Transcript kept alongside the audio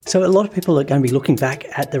So a lot of people are going to be looking back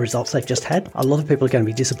at the results they've just had. A lot of people are going to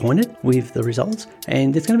be disappointed with the results,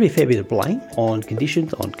 and there's going to be a fair bit of blame on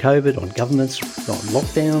conditions, on COVID, on governments, on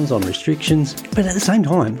lockdowns, on restrictions. But at the same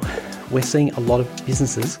time, we're seeing a lot of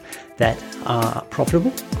businesses that are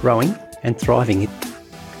profitable, growing and thriving.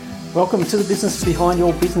 Welcome to the Business Behind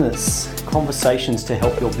Your Business, conversations to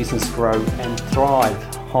help your business grow and thrive.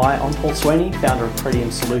 Hi, I'm Paul Sweeney, founder of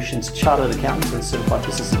Pretium Solutions, Chartered Accountants and Certified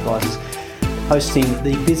Business Advisors, hosting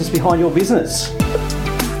the Business Behind Your Business.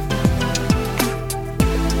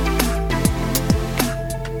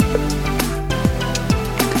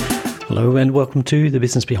 Hello and welcome to the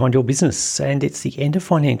Business Behind Your Business. And it's the end of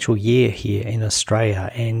financial year here in Australia.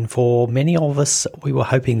 And for many of us, we were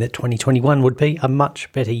hoping that 2021 would be a much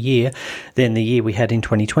better year than the year we had in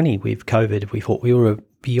 2020 with COVID. We thought we were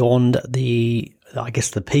beyond the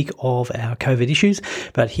peak of our COVID issues.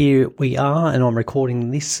 But here we are, and I'm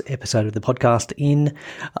recording this episode of the podcast in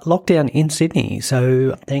lockdown in Sydney.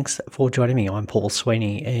 So thanks for joining me. I'm Paul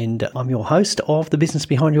Sweeney, and I'm your host of the Business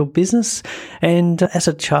Behind Your Business. And as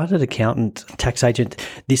a chartered accountant, tax agent,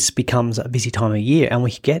 this becomes a busy time of year, and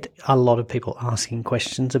we get a lot of people asking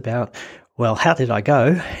questions about, well, how did I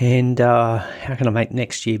go? And how can I make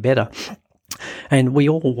next year better? And we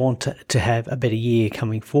all want to have a better year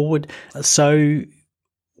coming forward. So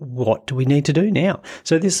what do we need to do now?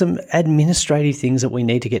 So there's some administrative things that we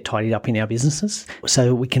need to get tidied up in our businesses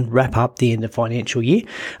so we can wrap up the end of financial year.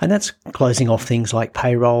 And that's closing off things like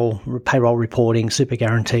payroll reporting, super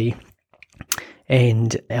guarantee,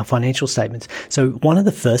 and our financial statements. So one of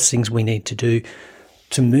the first things we need to do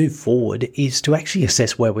to move forward is to actually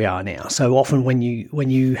assess where we are now. So often when you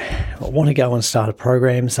want to go and start a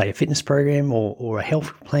program, say a fitness program or a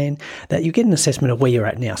health plan, that you get an assessment of where you're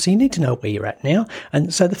at now. So you need to know where you're at now.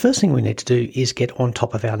 And so the first thing we need to do is get on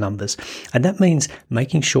top of our numbers. And that means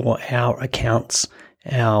making sure our accounts,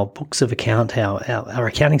 our books of account, our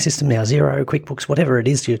accounting system, our Xero, QuickBooks, whatever it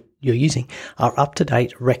is you're using, are up to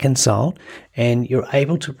date, reconciled, and you're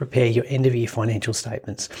able to prepare your end of year financial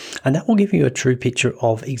statements. And that will give you a true picture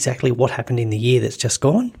of exactly what happened in the year that's just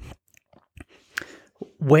gone,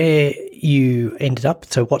 where you ended up,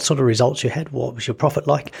 so what sort of results you had, what was your profit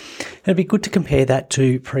like. And it'd be good to compare that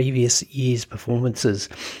to previous year's performances.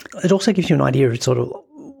 It also gives you an idea of sort of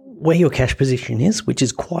where your cash position is, which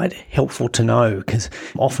is quite helpful to know, because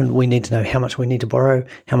often we need to know how much we need to borrow,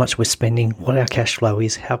 how much we're spending, what our cash flow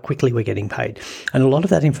is, how quickly we're getting paid. And a lot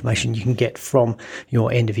of that information you can get from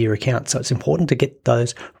your end of year account. So it's important to get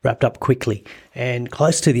those wrapped up quickly and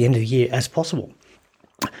close to the end of the year as possible.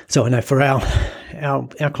 So I know for our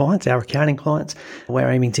clients, our accounting clients, we're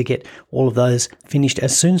aiming to get all of those finished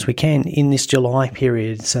as soon as we can in this July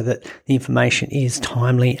period so that the information is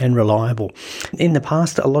timely and reliable. In the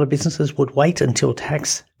past, a lot of businesses would wait until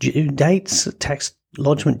tax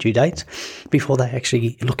lodgement due dates before they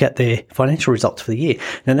actually look at their financial results for the year.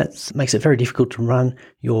 And that makes it very difficult to run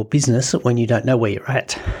your business when you don't know where you're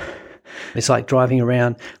at. It's like driving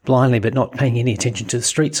around blindly but not paying any attention to the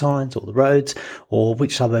street signs or the roads or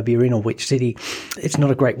which suburb you're in or which city. It's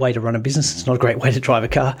not a great way to run a business. It's not a great way to drive a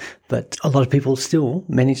car, but a lot of people still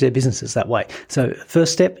manage their businesses that way. So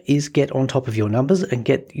first step is get on top of your numbers and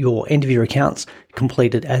get your end of year accounts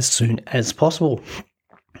completed as soon as possible.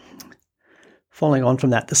 Following on from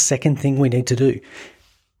that, the second thing we need to do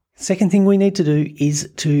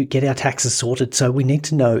is to get our taxes sorted. So we need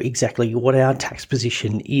to know exactly what our tax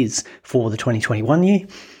position is for the 2021 year,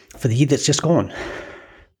 for the year that's just gone.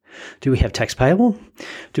 Do we have tax payable?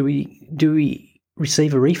 Do we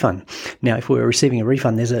receive a refund? Now, if we're receiving a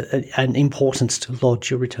refund, there's an importance to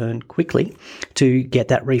lodge your return quickly to get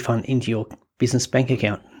that refund into your business bank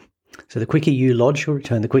account. So the quicker you lodge your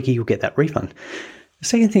return, the quicker you'll get that refund. The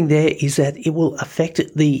second thing there is that it will affect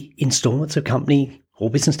the installments of company or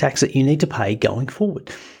business tax that you need to pay going forward.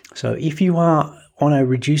 So if you are on a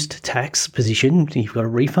reduced tax position, you've got a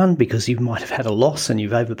refund because you might have had a loss and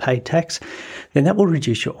you've overpaid tax, then that will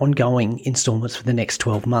reduce your ongoing installments for the next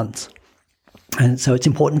 12 months. And so it's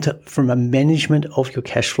important from a management of your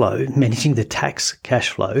cash flow, managing the tax cash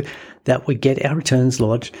flow, that we get our returns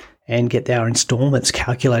lodged and get our installments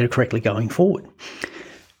calculated correctly going forward.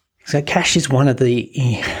 So cash is one of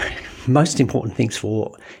the most important things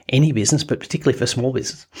for any business, but particularly for small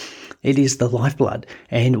business. It is the lifeblood,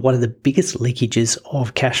 and one of the biggest leakages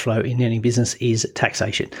of cash flow in any business is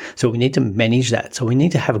taxation. So we need to manage that. So we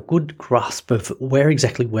need to have a good grasp of where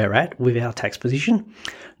exactly we're at with our tax position,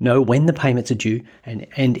 know when the payments are due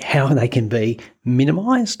and how they can be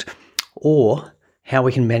minimized, or how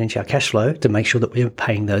we can manage our cash flow to make sure that we're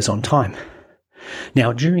paying those on time.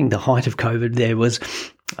 Now, during the height of COVID, there was,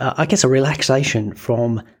 a relaxation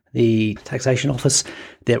from the taxation office,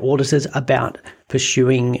 their auditors, about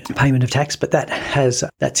pursuing payment of tax, but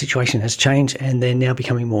that situation has changed, and they're now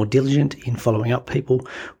becoming more diligent in following up people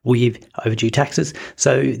with overdue taxes.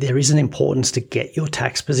 So there is an importance to get your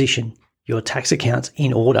tax position, your tax accounts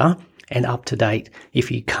in order and up to date.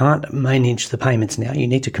 If you can't manage the payments now, you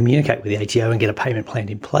need to communicate with the ATO and get a payment plan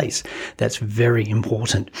in place. That's very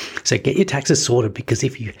important. So get your taxes sorted, because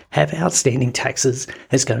if you have outstanding taxes,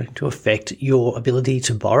 it's going to affect your ability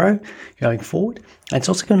to borrow going forward. And it's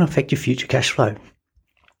also going to affect your future cash flow.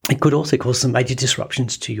 It could also cause some major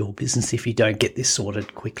disruptions to your business if you don't get this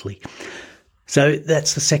sorted quickly. So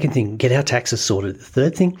that's the second thing, get our taxes sorted. The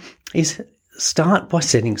third thing is start by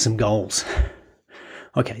setting some goals.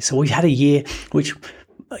 Okay, so we've had a year which,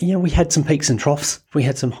 we had some peaks and troughs, we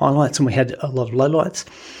had some highlights, and we had a lot of lowlights.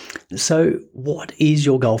 So what is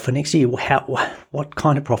your goal for next year? What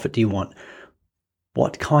kind of profit do you want?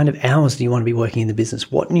 What kind of hours do you want to be working in the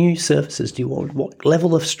business? What new services do you want? What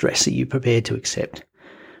level of stress are you prepared to accept?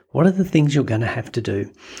 What are the things you're going to have to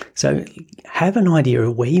do? So have an idea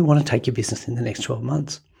of where you want to take your business in the next 12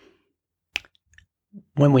 months.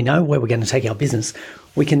 When we know where we're going to take our business,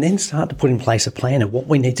 we can then start to put in place a plan of what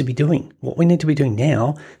we need to be doing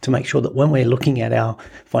now to make sure that when we're looking at our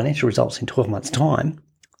financial results in 12 months' time,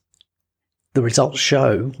 the results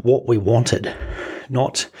show what we wanted,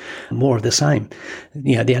 not more of the same.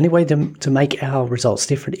 The only way to make our results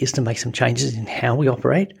different is to make some changes in how we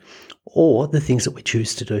operate or the things that we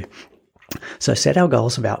choose to do. So set our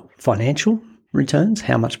goals about financial returns,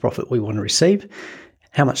 how much profit we want to receive,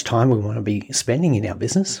 how much time we want to be spending in our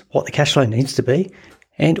business, what the cash flow needs to be,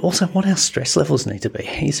 and also what our stress levels need to be.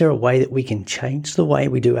 Is there a way that we can change the way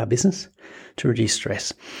we do our business to reduce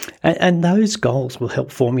stress? And those goals will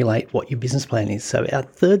help formulate what your business plan is. So our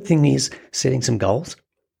third thing is setting some goals: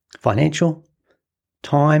 financial,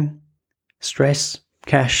 time, stress,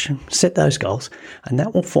 cash. Set those goals, and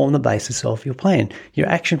that will form the basis of your plan, your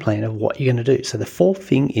action plan of what you're going to do. So the fourth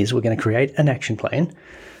thing is we're going to create an action plan.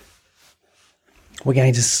 We're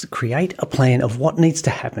going to create a plan of what needs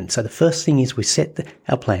to happen. So the first thing is we set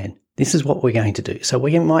our plan. This is what we're going to do. So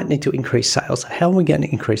we might need to increase sales. How are we going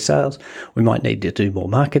to increase sales? We might need to do more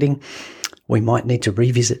marketing. We might need to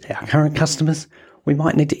revisit our current customers. We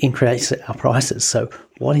might need to increase our prices. So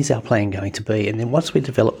what is our plan going to be? And then once we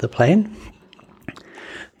develop the plan,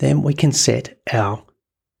 then we can set our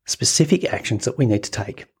specific actions that we need to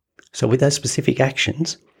take. So with those specific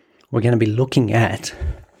actions, we're going to be looking at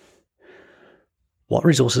what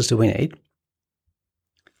resources do we need?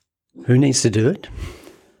 Who needs to do it?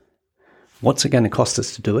 What's it going to cost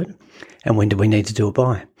us to do it? And when do we need to do it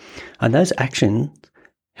by? And those actions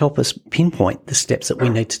help us pinpoint the steps that we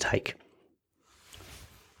need to take.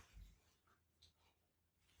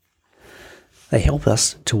 They help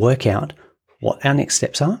us to work out what our next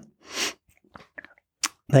steps are.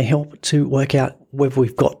 They help to work out whether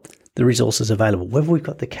we've got the resources available, whether we've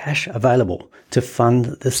got the cash available to fund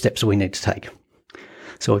the steps we need to take.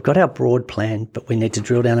 So we've got our broad plan, but we need to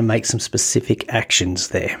drill down and make some specific actions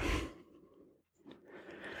there.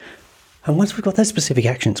 And once we've got those specific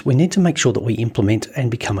actions, we need to make sure that we implement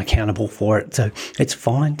and become accountable for it. So it's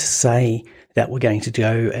fine to say that we're going to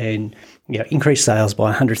go and increase sales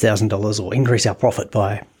by $100,000 or increase our profit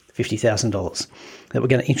by $50,000, that we're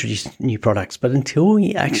going to introduce new products. But until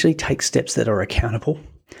we actually take steps that are accountable,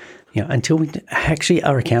 until we actually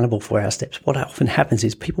are accountable for our steps, what often happens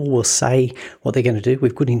is people will say what they're going to do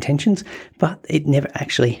with good intentions, but it never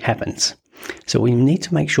actually happens. So we need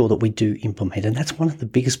to make sure that we do implement. And that's one of the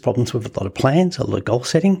biggest problems with a lot of plans, a lot of goal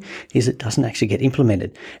setting, is it doesn't actually get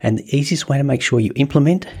implemented. And the easiest way to make sure you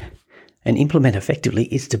implement and implement effectively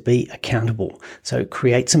is to be accountable. So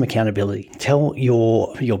create some accountability. Tell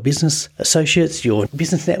your business associates, your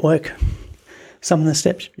business network, some of the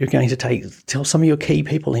steps you're going to take. Tell some of your key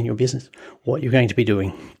people in your business what you're going to be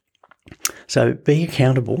doing. So be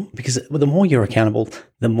accountable, because the more you're accountable,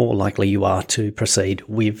 the more likely you are to proceed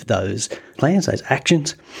with those plans, those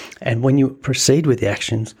actions. And when you proceed with the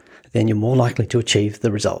actions, then you're more likely to achieve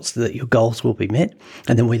the results, that your goals will be met.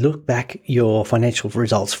 And then we look back, your financial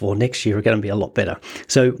results for next year are going to be a lot better.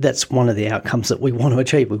 So that's one of the outcomes that we want to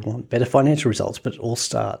achieve. We want better financial results, but it all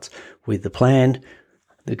starts with the plan,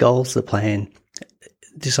 the goals, the plan,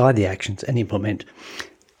 decide the actions and implement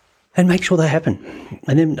and make sure they happen.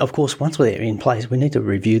 And then, of course, once they're in place, we need to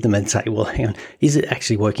review them and say, well, hang on, is it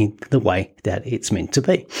actually working the way that it's meant to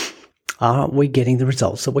be? Are we getting the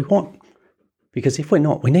results that we want? Because if we're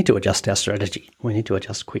not, we need to adjust our strategy. We need to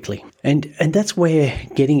adjust quickly. And that's where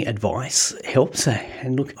getting advice helps.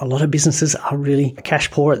 And look, a lot of businesses are really cash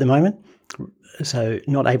poor at the moment, so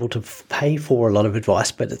not able to pay for a lot of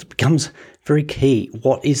advice, but it becomes very key.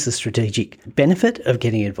 What is the strategic benefit of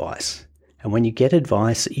getting advice? And when you get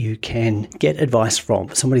advice, you can get advice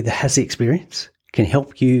from somebody that has the experience, can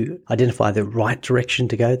help you identify the right direction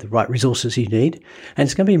to go, the right resources you need, and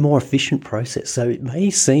it's going to be a more efficient process. So it may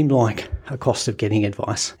seem like a cost of getting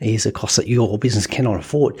advice is a cost that your business cannot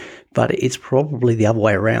afford, but it's probably the other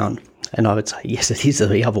way around. And I would say, yes, it is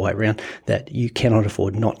the other way around, that you cannot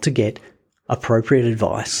afford not to get appropriate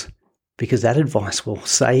advice, because that advice will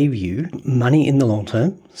save you money in the long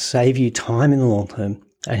term, save you time in the long term,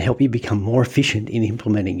 and help you become more efficient in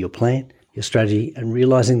implementing your plan, your strategy, and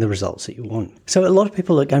realizing the results that you want. So a lot of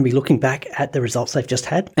people are going to be looking back at the results they've just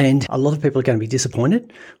had, and a lot of people are going to be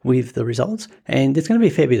disappointed with the results, and there's going to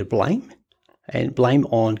be a fair bit of blame, and blame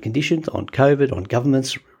on conditions, on COVID, on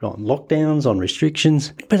governments, on lockdowns, on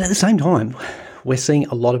restrictions. But at the same time, we're seeing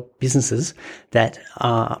a lot of businesses that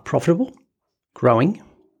are profitable, growing,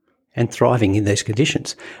 and thriving in those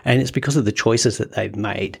conditions. And it's because of the choices that they've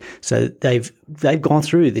made. So they've gone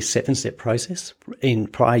through this 7-step process in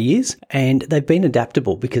prior years, and they've been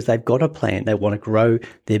adaptable because they've got a plan. They want to grow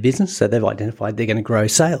their business. So they've identified they're going to grow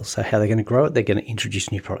sales. So how they're going to grow it, they're going to introduce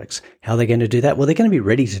new products. How are they going to do that? Well, they're going to be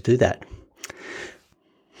ready to do that.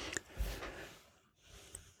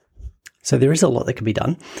 So there is a lot that can be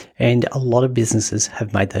done, and a lot of businesses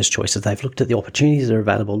have made those choices. They've looked at the opportunities that are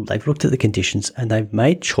available, they've looked at the conditions, and they've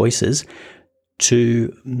made choices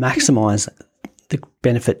to maximize the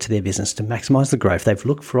benefit to their business, to maximize the growth. They've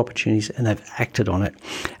looked for opportunities and they've acted on it.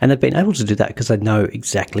 And they've been able to do that because they know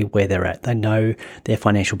exactly where they're at. They know their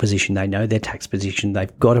financial position. They know their tax position.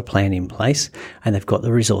 They've got a plan in place and they've got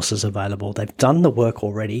the resources available. They've done the work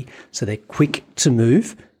already, so they're quick to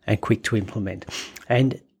move and quick to implement.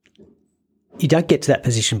 And you don't get to that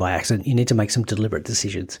position by accident. You need to make some deliberate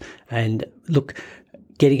decisions. And look,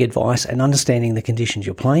 getting advice and understanding the conditions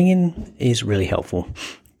you're playing in is really helpful.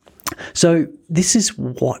 So this is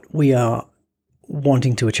what we are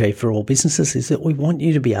wanting to achieve for all businesses, is that we want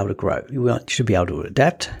you to be able to grow. We want you to be able to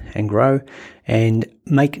adapt and grow and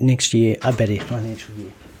make next year a better financial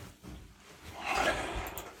year.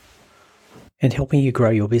 And helping you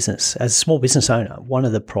grow your business. As a small business owner, one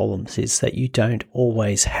of the problems is that you don't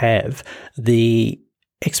always have the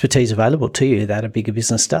expertise available to you that a bigger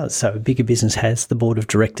business does. So a bigger business has the board of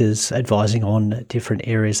directors advising on different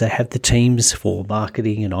areas. They have the teams for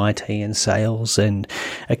marketing and IT and sales and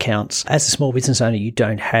accounts. As a small business owner, you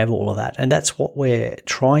don't have all of that. And that's what we're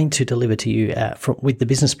trying to deliver to you with the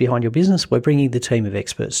business behind your business. We're bringing the team of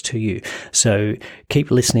experts to you. So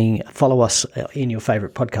keep listening, follow us in your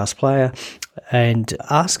favorite podcast player, and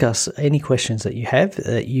ask us any questions that you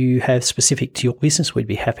have specific to your business. We'd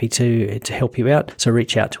be happy to help you out. So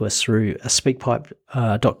reach out to us through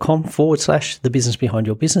speakpipe.com/the business behind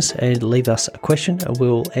your business and leave us a question, and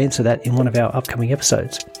we'll answer that in one of our upcoming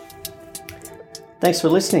episodes. Thanks for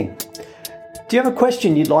listening. Do you have a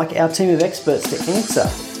question you'd like our team of experts to answer?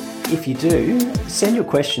 If you do, send your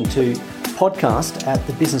question to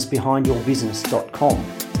podcast@thebusinessbehindyourbusiness.com.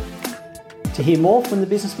 To hear more from The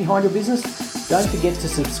Business Behind Your Business, don't forget to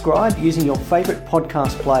subscribe using your favourite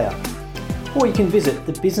podcast player. Or you can visit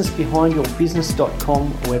the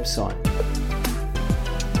businessbehindyourbusiness.com website.